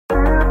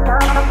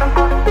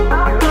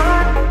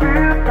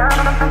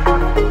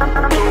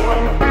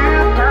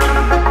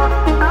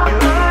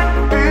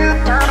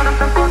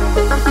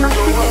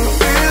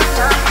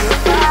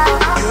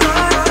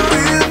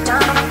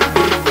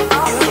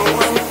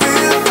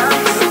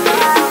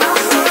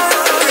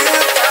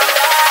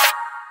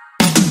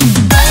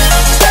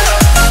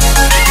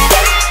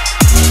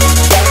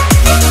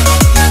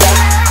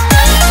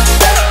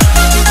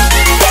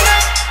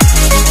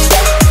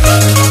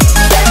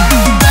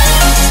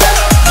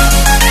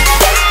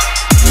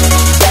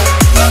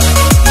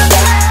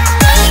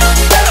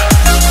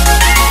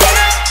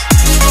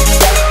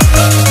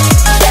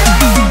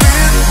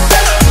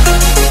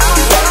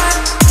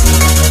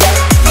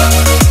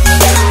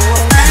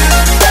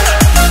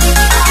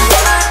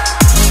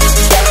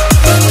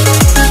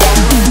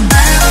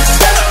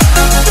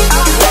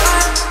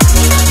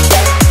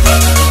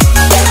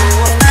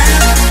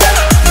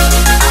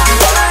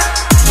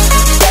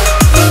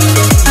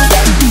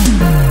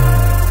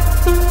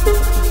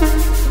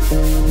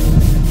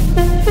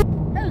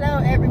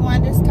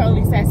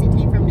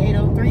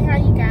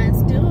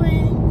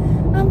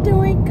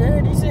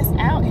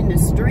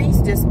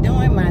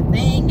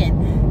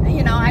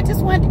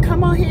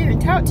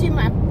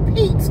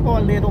For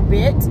a little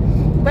bit,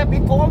 but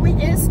before we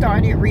get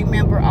started,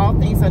 remember all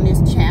things on this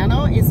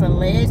channel is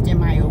alleged. In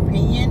my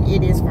opinion,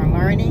 it is for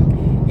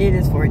learning, it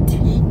is for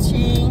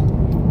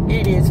teaching,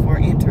 it is for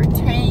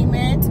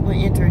entertainment. When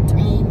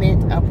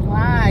entertainment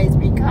applies,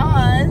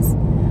 because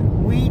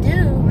we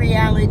do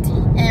reality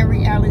and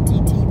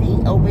reality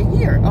TV over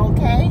here.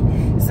 Okay,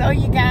 so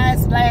you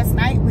guys, last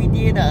night we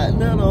did a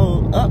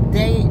little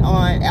update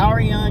on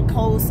Ariane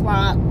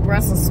Coleslaw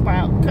Brussels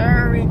sprout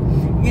curry.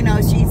 You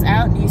know, she's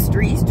out in these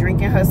streets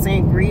drinking her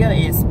sangria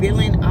and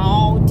spilling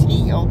all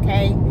tea,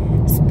 okay?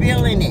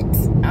 Spilling it,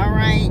 all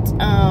right?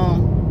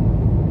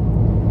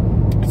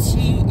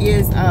 She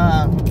is,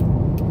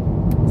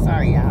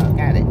 sorry y'all,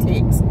 got a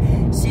text.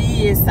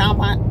 She is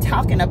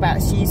talking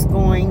about she's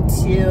going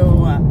to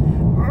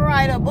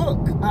write a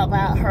book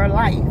about her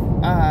life.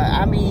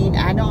 I mean,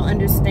 I don't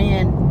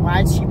understand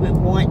why she would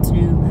want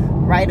to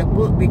write a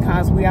book,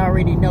 because we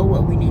already know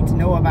what we need to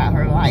know about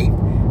her life.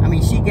 I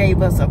mean, she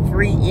gave us a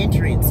free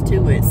entrance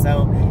to it,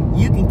 so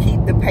you can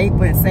keep the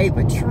paper and save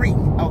a tree,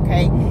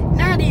 okay?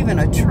 Not even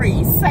a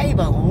tree, save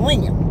a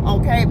limb,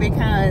 okay?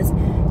 Because,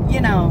 you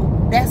know,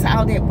 that's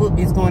all that book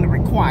is going to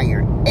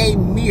require, a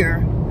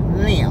mere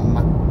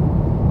limb.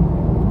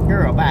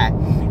 Girl, bye.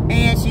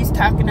 And she's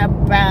talking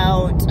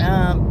about,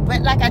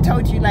 but like I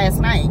told you last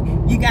night,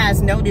 you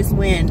guys notice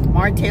when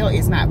Martel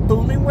is not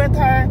fooling with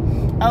her,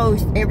 oh,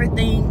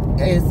 everything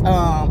is,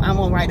 I'm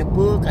gonna write a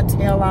book, a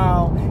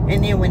tell-all,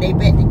 and then when they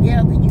back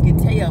together, you can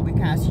tell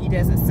because she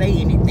doesn't say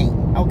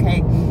anything,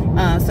 okay?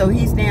 So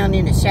he's down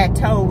in the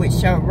chateau with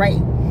Sheree,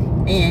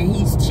 and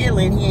he's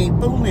chilling, he ain't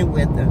fooling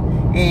with her,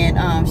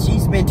 and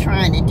she's been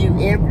trying to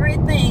do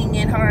everything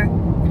in her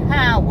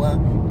power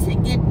to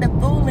get the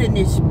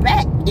foolishness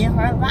back in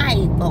her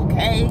life,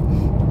 okay?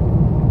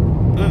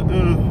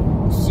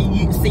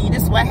 See,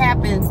 this is what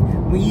happens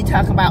when you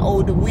talk about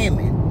older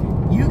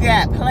women. You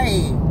got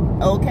played,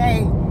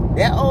 okay?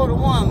 That older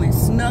woman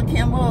snuck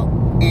him up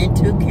and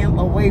took him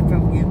away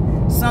from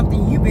you.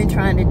 Something you've been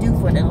trying to do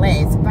for the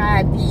last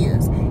 5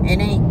 years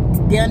and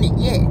ain't done it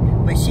yet.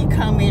 But she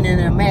come in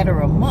a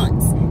matter of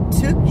months,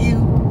 took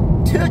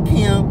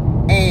him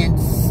and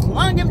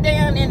slung him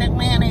down in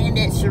Atlanta in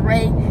that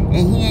charade, and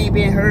he ain't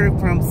been heard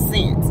from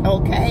since,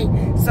 okay?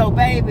 So,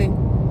 baby,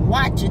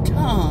 watch your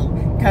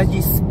tongue, because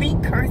you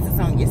speak curses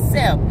on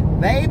yourself.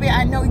 Baby,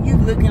 I know you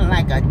looking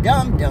like a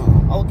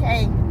dum-dum,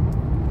 okay?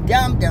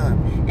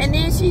 Dum-dum. And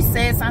then she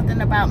said something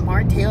about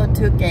Martel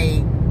took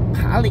a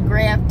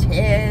polygraph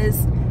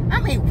test. I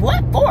mean,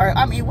 what for?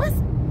 I mean,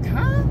 what's,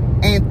 huh?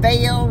 And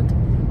failed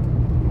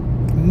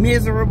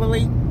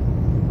miserably.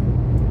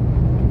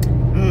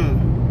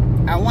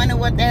 I wonder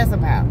what that's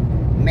about.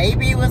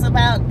 Maybe it was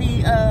about the,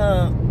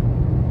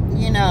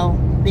 you know,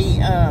 the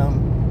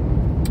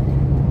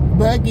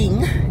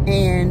bugging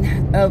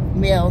of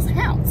Mel's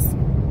house.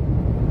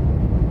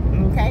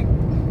 Okay?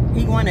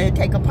 He wanted to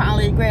take a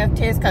polygraph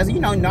test because, you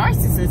know,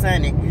 narcissists,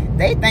 honey,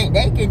 they think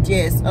they can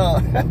just,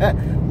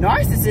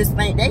 narcissists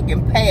think they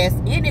can pass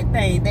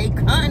anything. They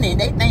cunning.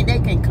 They think they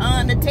can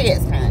con the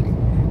test, honey.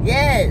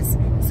 Yes.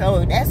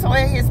 So that's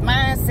what his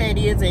mindset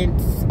is, and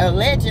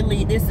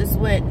allegedly this is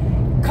what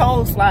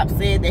Coleslaw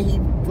said, that he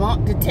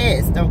flunked the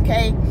test,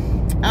 okay?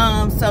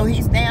 So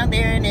he's down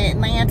there in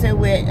Atlanta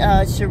with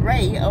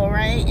Sheree, all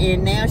right?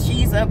 And now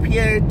she's up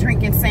here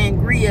drinking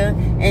sangria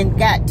and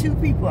got 2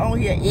 people on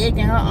here egging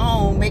her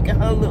on, making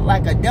her look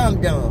like a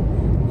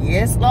dum-dum.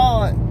 Yes,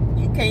 Lord.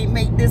 You can't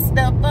make this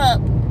stuff up.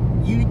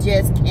 You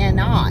just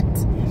cannot.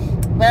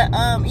 But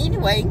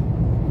anyway,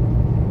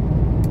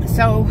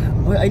 so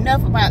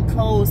enough about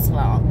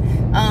Coleslaw.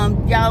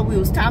 Y'all, we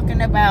was talking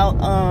about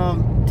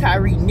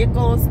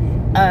Nichols.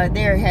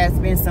 There has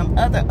been some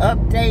other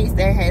updates.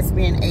 There has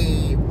been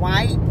a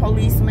white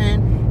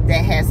policeman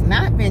that has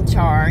not been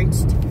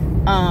charged.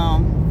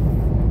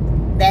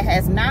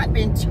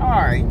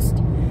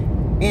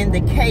 in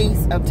the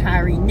case of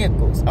Tyre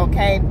Nichols,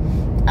 okay?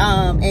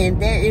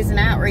 And there is an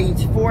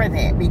outrage for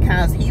that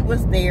because he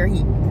was there.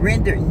 He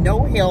rendered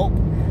no help.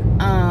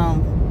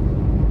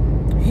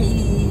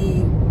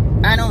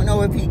 I don't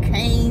know if he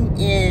came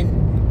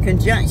in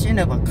conjunction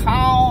of a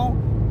call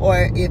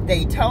or if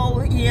they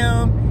told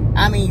him.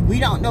 I mean, we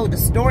don't know the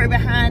story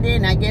behind it.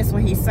 And I guess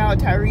when he saw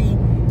Tyre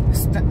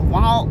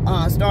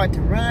start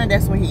to run,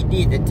 that's when he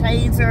did the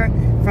taser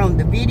from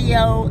the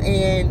video.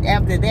 And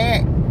after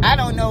that, I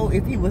don't know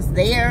if he was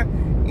there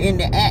in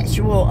the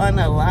actual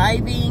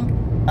unaliving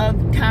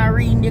of Tyre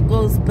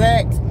Nichols,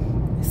 but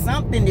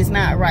something is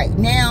not right.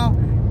 Now,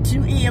 2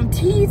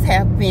 EMTs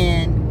have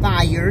been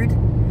fired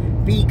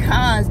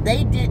because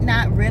they did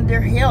not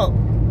render help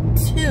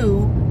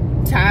to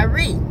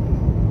Tyre.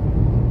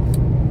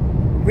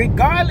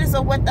 Regardless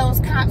of what those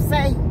cops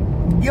say,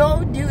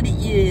 your duty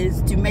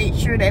is to make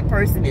sure that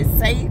person is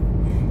safe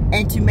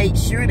and to make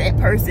sure that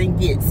person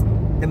gets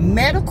the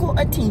medical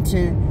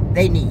attention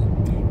they need.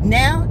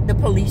 Now, the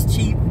police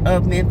chief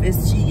of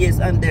Memphis, she is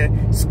under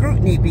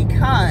scrutiny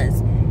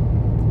because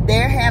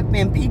there have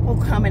been people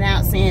coming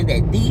out saying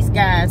that these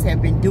guys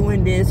have been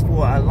doing this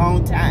for a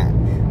long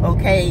time.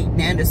 Okay,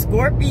 now the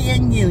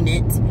Scorpion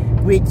unit,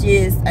 which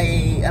is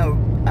a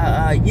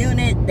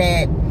unit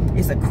that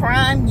is a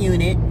crime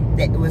unit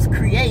that was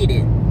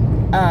created,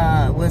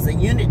 was a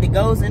unit that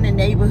goes in the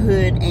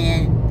neighborhood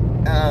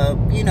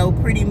and you know,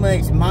 pretty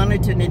much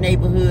monitor the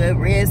neighborhood,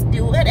 arrest,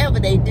 do whatever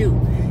they do,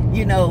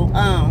 you know,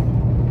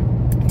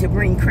 to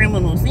bring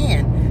criminals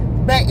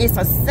in. But it's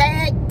a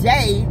sad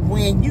day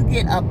when you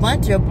get a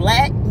bunch of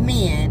black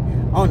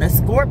men on a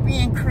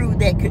Scorpion crew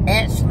that could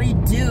actually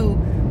do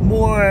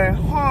more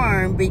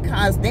harm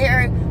because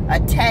they're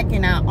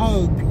attacking our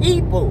own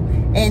people.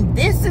 And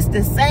this is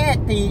the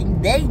sad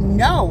thing. They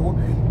know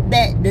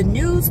that the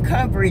news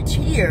coverage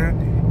here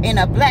in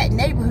a black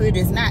neighborhood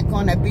is not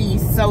going to be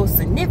so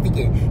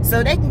significant.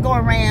 So they can go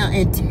around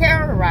and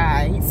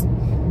terrorize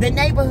the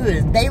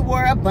neighborhoods. They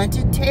were a bunch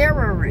of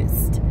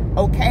terrorists.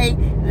 Okay,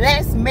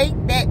 let's make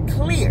that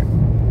clear.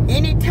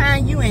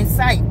 Anytime you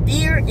incite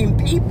fear in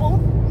people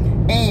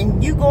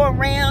and you go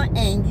around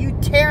and you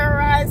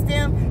terrorize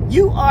them,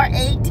 you are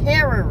a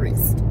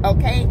terrorist.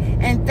 Okay,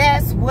 and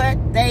that's what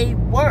they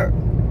were.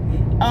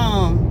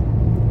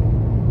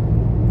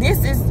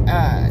 This is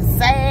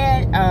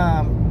sad.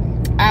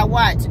 I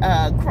watched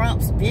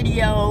Crump's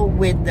video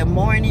with the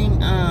morning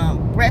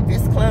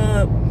breakfast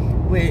club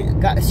with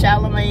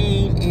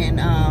Charlamagne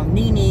and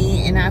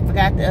Nene, and I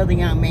forgot the other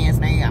young man's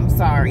name, I'm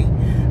sorry.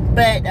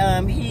 But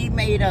he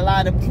made a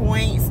lot of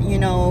points, you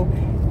know,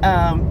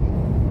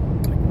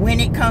 when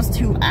it comes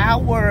to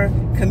our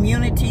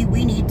community,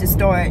 we need to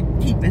start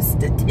keeping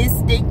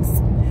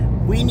statistics.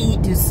 We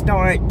need to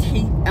start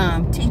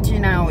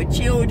teaching our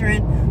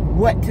children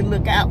what to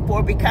look out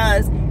for,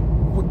 because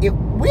if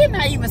we're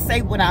not even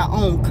safe with our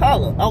own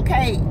color,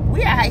 okay?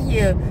 We're out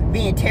here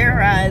being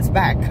terrorized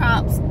by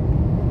cops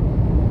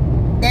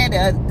that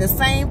are the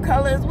same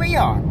color as we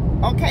are,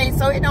 okay?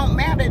 So it don't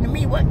matter to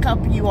me what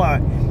color you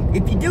are.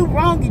 If you do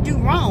wrong, you do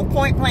wrong,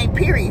 point blank,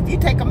 period. If you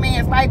take a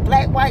man's life,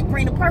 black, white,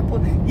 green, or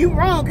purple, you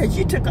wrong because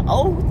you took an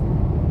oath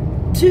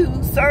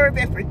to serve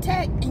and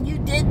protect, and you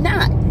did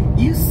not.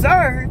 You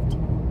served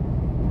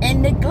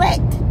and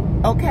neglect,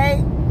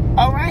 okay?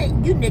 All right?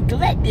 You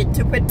neglected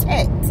to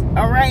protect,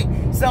 all right?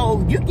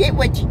 So you get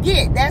what you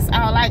get. That's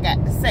all I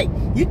got to say.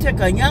 You took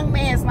a young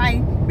man's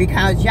life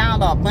because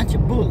y'all are a bunch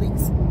of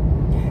bullies.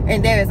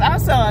 And there is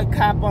also a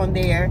cop on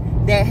there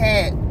that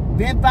had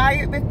been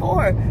fired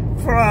before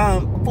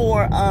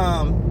for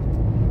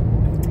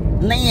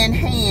laying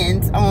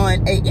hands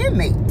on an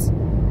inmate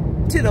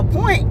to the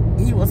point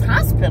he was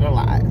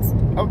hospitalized.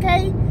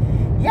 Okay,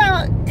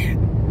 y'all,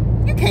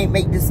 you can't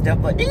make this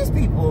stuff up. These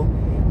people,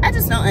 I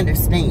just don't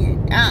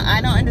understand. I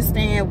don't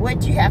understand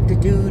what you have to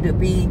do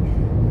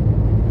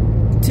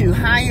to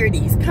hire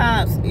these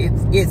cops.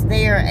 Is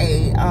there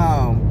a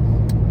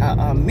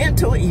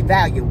mental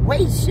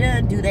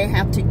evaluation? Do they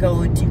have to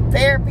go to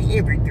therapy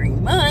every 3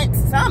 months?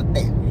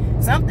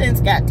 Something's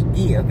got to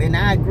give, and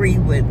I agree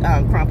with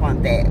Crump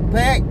on that.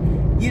 But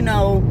you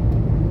know,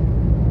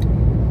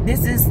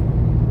 this is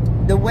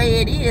the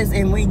way it is.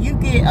 And when you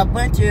get a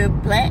bunch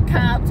of black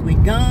cops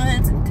with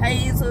guns and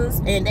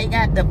tasers, and they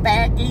got the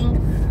backing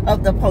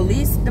of the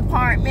police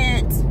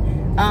department,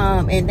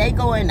 and they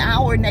go in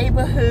our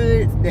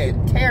neighborhoods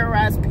that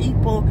terrorize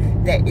people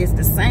that is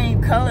the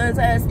same color as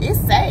us, it's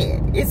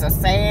sad. It's a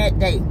sad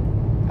day,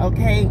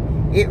 okay?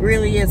 It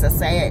really is a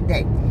sad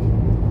day.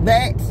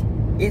 But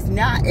it's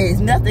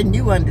nothing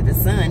new under the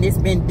sun. This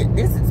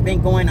has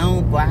been going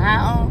on for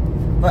how long?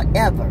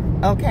 Forever,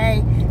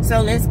 okay?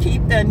 So let's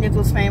keep the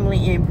Nichols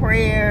family in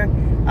prayer.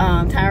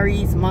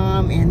 Tyre's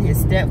mom and his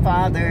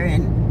stepfather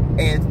and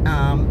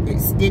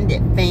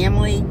extended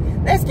family,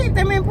 let's keep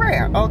them in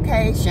prayer,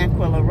 okay?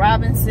 Shanquella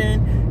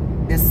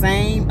Robinson, the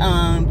same.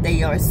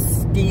 They are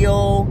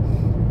still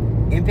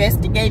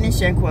investigating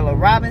Shanquella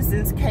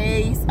Robinson's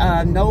case.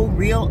 No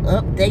real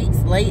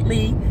updates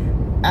lately.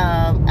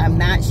 I'm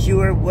not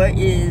sure what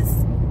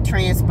is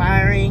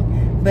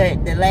transpiring,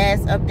 But the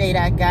last update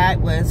I got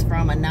was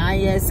from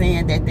Anaya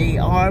saying that they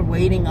are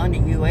waiting on the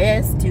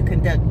U.S. to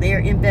conduct their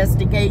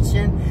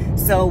investigation.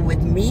 So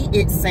with me,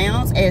 it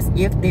sounds as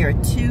if there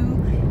are 2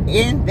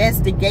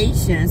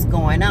 investigations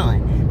going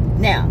on.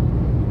 Now,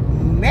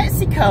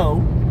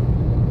 Mexico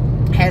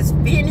has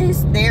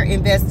finished their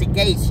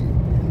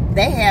investigation.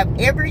 They have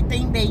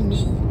everything they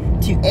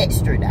need to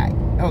extradite,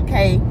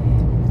 okay?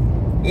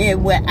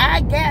 And what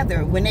I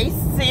gather, when they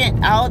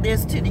sent all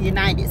this to the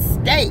United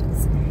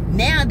States,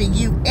 now the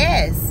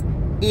U.S.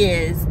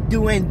 is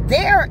doing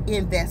their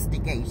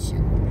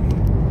investigation,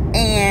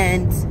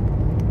 and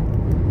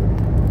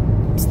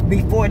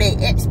before they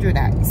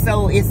extradite.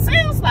 So it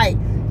sounds like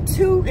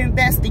 2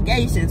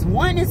 investigations.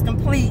 One is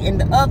complete and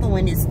the other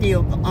one is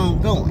still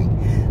ongoing.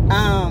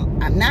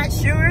 I'm not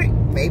sure.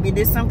 Maybe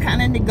there's some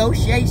kind of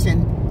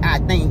negotiation, I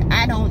think.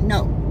 I don't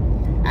know.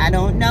 I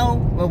don't know.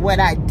 But what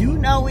I do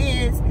know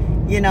is,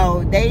 you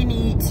know, they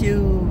need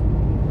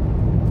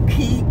to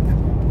keep,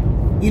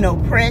 you know,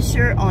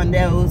 pressure on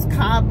those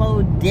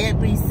Cabo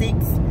Deadly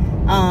 6.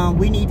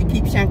 We need to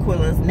keep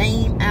Shanquella's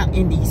name out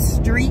in these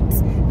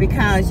streets,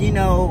 because, you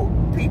know,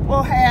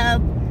 people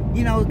have,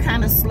 you know,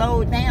 kind of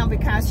slowed down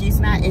because she's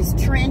not as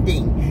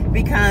trending,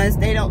 because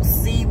they don't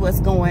see what's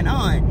going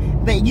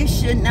on. But you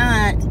should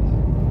not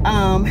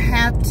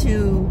have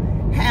to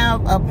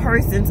have a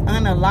person's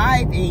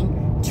unaliving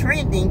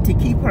trending to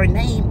keep her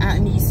name out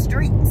in these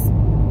streets.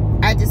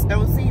 I just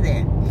don't see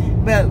that.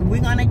 But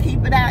we're going to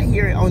keep it out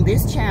here on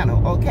this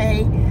channel,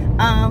 okay?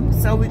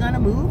 So we're going to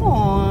move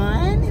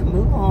on.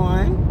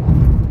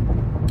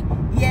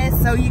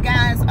 Yes, so you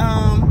guys,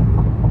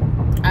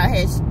 I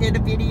had did a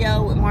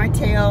video with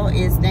Martel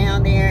is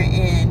down there,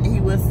 and he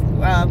was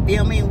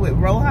filming with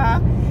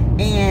Roja,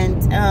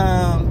 and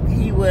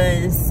he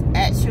was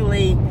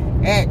actually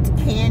at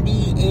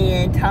Candy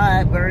and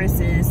Todd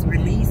versus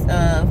release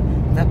of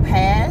The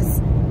Pass,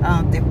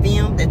 the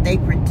film that they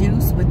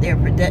produce with their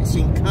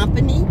production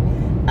company.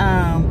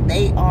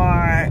 They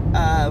are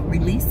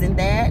releasing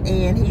that,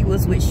 and he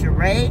was with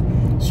Sheree.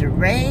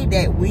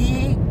 That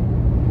wig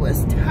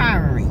was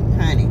tiring,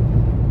 honey.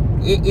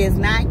 It is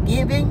not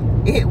giving.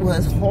 It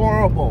was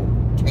horrible.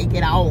 Take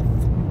it off.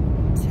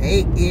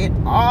 Take it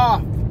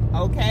off.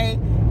 Okay?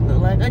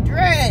 Look like a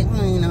drag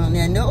queen on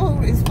there. No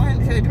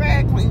response to a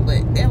drag queen,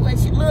 but that's what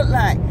she looked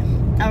like.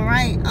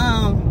 Alright,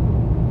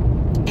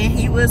 and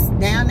he was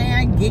down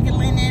there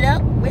giggling it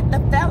up with the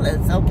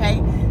fellas,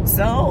 okay?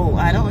 So,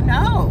 I don't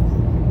know.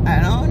 I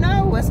don't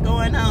know what's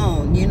going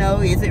on. You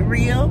know, is it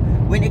real?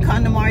 When it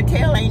comes to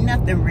Martel, ain't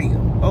nothing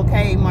real,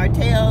 okay?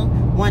 Martel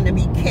wanted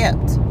to be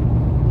kept.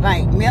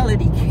 Like,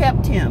 Melody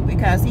kept him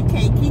because he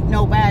can't keep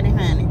nobody,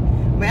 honey.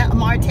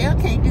 Martel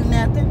can't do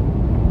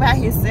nothing by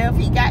himself.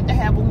 He got to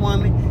have a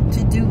woman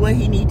to do what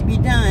he needs to be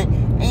done.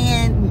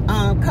 And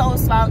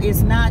Coleslaw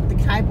is not the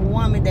type of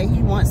woman that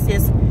he wants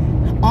his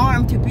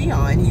arm to be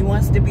on. He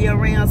wants to be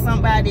around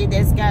somebody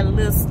that's got a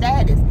little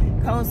status.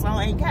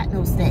 Coleslaw ain't got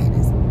no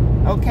status,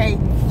 okay?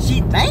 She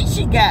thinks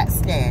she got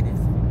status.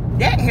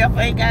 That heifer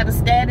ain't got a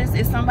status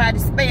if somebody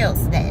spelled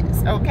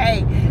status,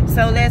 okay?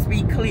 So let's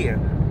be clear.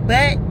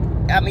 But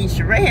I mean,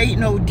 Sheree ain't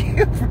no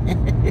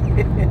different.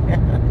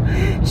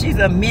 She's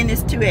a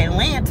menace to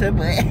Atlanta,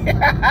 but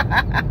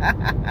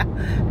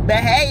but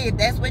hey, if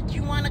that's what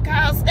you want to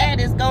call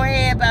status, go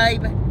ahead,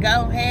 baby.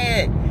 Go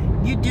ahead.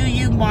 You do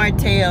you,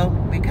 Martel,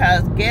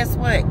 because guess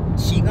what?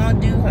 She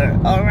gonna do her,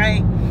 all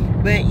right?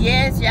 But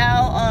yes,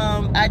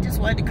 y'all, I just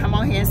wanted to come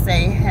on here and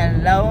say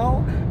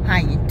hello. How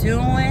you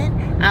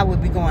doing? I will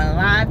be going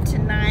live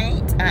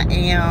tonight. I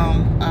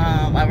am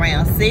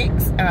around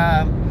 6.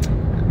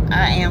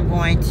 I am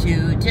going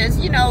to just,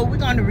 you know, we're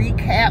going to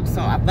recap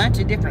a bunch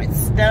of different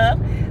stuff.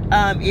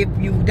 If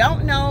you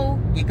don't know,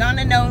 you're going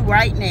to know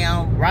right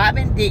now.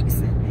 Robin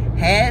Dixon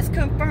has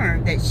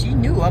confirmed that she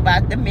knew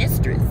about the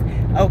mistress,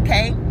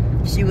 okay?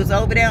 She was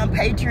over there on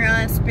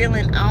Patreon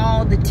spilling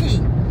all the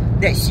tea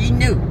that she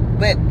knew.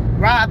 But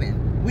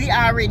Robin, we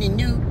already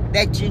knew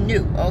that you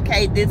knew,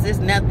 okay? This is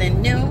nothing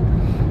new.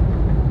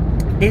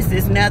 This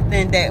is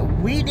nothing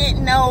that we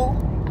didn't know.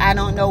 I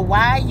don't know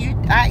why you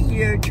out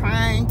here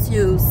trying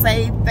to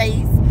save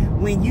face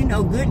when you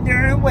know good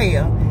darn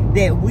well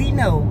that we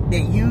know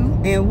that you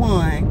and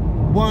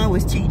Juan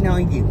was cheating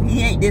on you.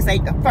 This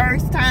ain't the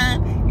first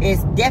time.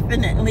 It's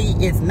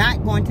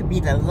not going to be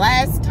the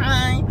last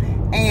time.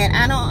 And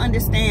I don't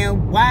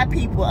understand why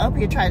people up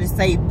here try to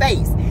save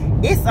face.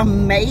 It's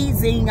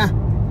amazing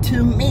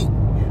to me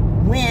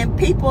when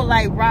people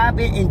like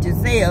Robin and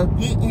Giselle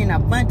get in a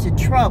bunch of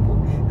trouble.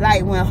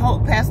 Like when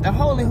Pastor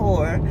Holy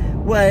Horror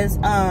was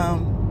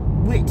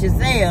with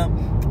Giselle,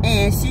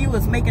 and she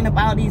was making up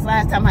all these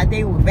last time how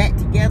they were back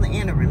together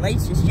in a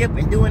relationship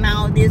and doing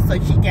all this so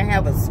she can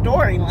have a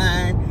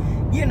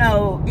storyline. You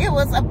know, it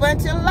was a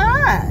bunch of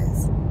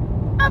lies.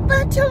 A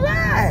bunch of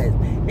lies.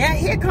 Now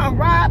here come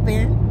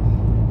Robin.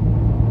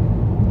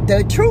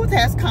 The truth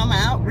has come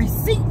out.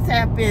 Receipts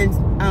have been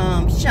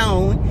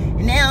shown.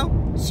 And now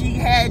she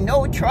had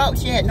no trouble.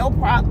 She had no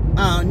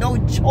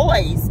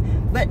choice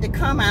but to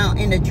come out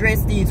and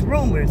address these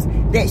rumors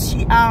that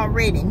she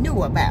already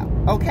knew about,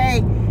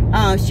 okay?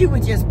 She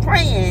was just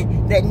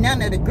praying that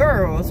none of the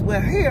girls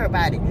will hear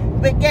about it.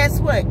 But guess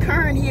what?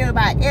 Kern hear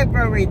about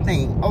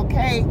everything,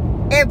 okay?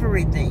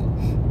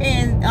 Everything.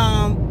 And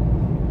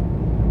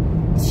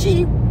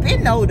she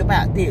been known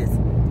about this.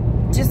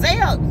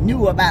 Giselle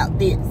knew about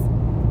this,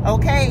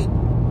 okay?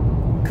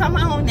 Come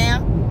on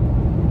now.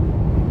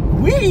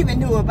 We even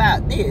knew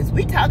about this.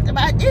 We talked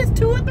about this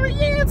 2 or 3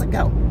 years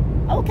ago,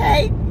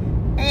 okay?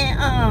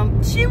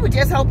 And she was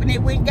just hoping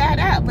it wouldn't got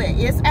out, but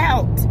it's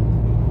out.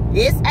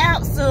 It's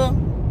out, so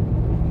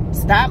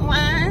stop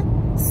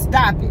lying.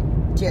 Stop it.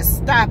 Just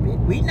stop it.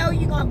 We know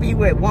you're going to be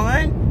with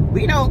one.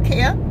 We don't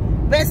care.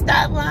 But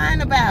stop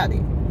lying about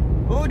it.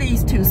 Oh,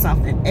 these two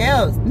something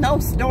else. No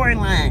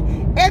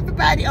storyline.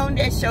 Everybody on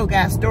that show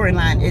got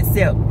storyline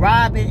except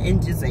Robin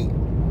and Giselle.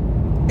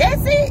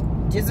 That's it.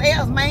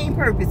 Giselle's main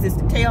purpose is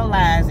to tell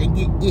lies and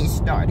get it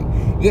started.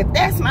 If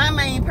that's my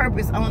main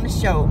purpose on the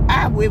show,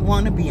 I would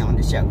want to be on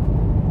the show.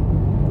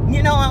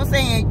 You know what I'm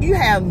saying? You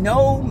have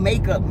no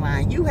makeup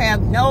line. You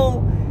have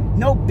no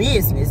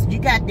business. You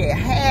got that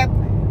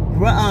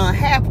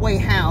halfway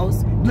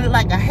house, look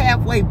like a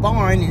halfway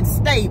barn and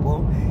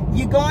stable.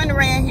 You're going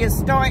around here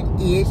starting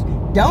ish.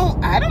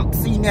 I don't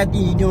see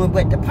nothing you're doing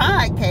but the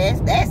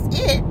podcast. That's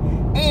it.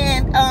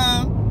 And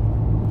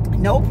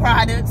no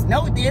products,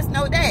 no this,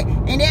 no that.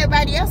 And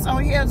everybody else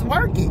on here is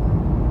working.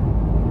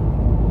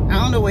 I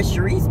don't know what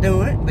Sheree's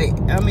doing, but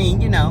I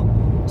mean, you know,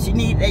 she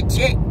needs that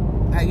check,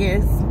 I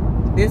guess,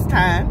 this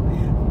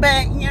time.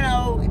 But, you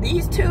know,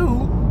 these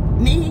two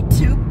need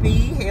to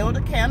be held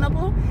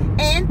accountable,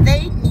 and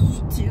they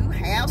need to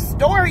have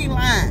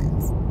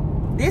storylines.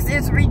 This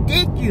is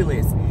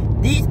ridiculous.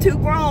 These two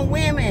grown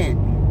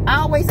women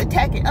always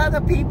attacking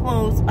other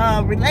people's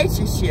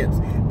relationships.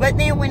 But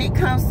then when it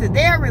comes to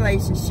their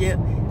relationship,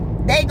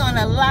 they're going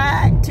to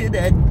lie to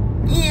the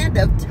end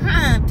of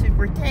time to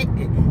protect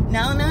it.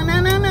 No, no, no,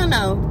 no, no,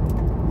 no.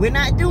 We're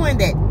not doing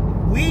that.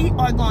 We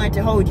are going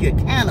to hold you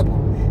accountable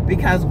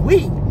because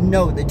we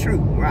know the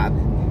truth,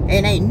 Robin.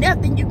 And ain't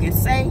nothing you can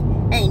say,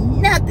 ain't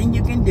nothing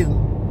you can do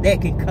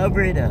that can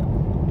cover it up.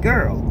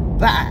 Girl,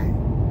 bye.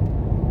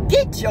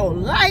 Get your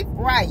life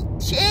right,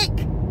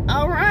 chick.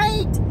 All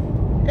right?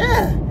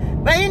 Ugh.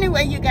 But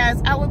anyway, you guys,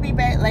 I will be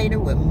back later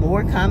with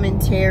more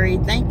commentary.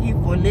 Thank you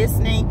for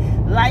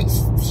listening. Like,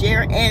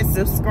 share, and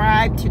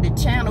subscribe to the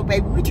channel,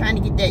 baby. We're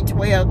trying to get that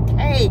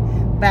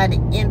 12K by the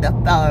end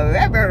of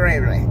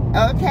February.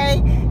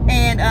 Okay?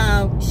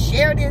 And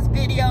share this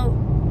video.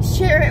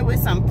 Share it with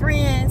some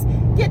friends.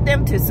 Get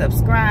them to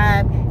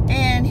subscribe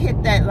and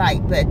hit that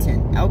like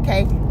button.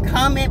 Okay?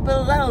 Comment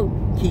below.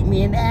 Keep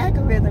me in the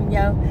algorithm,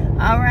 yo.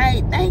 All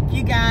right. Thank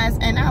you, guys.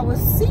 And I will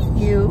see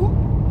you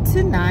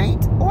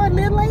tonight or a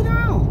little later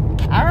on.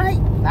 All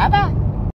right. Bye-bye.